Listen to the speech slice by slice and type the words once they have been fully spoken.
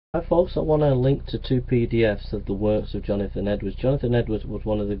Hi folks, I want to link to two PDFs of the works of Jonathan Edwards. Jonathan Edwards was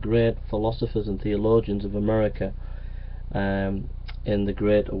one of the great philosophers and theologians of America in the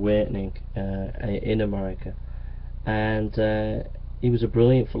Great Awakening in America, and he was a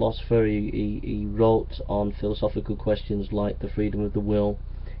brilliant philosopher. He wrote on philosophical questions like the freedom of the will.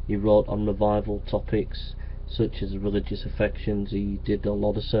 He wrote on revival topics such as religious affections. He did a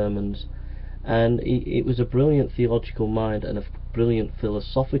lot of sermons, and it was a brilliant theological mind and a brilliant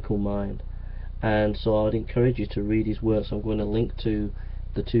philosophical mind, and so I would encourage you to read his works. I'm going to link to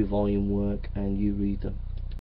the 2-volume work and you read them.